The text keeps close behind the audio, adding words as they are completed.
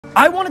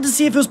I wanted to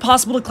see if it was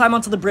possible to climb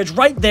onto the bridge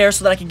right there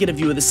so that I could get a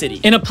view of the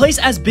city. In a place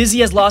as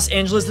busy as Los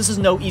Angeles, this is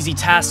no easy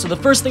task, so the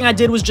first thing I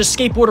did was just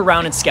skateboard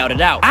around and scout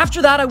it out.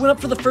 After that, I went up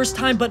for the first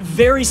time, but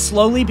very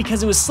slowly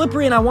because it was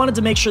slippery and I wanted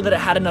to make sure that it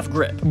had enough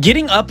grip.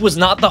 Getting up was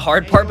not the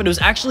hard part, but it was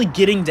actually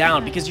getting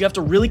down because you have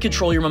to really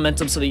control your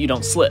momentum so that you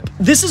don't slip.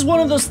 This is one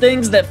of those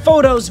things that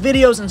photos,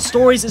 videos, and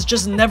stories is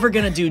just never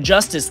gonna do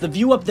justice. The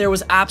view up there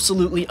was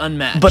absolutely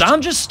unmatched. But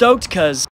I'm just stoked because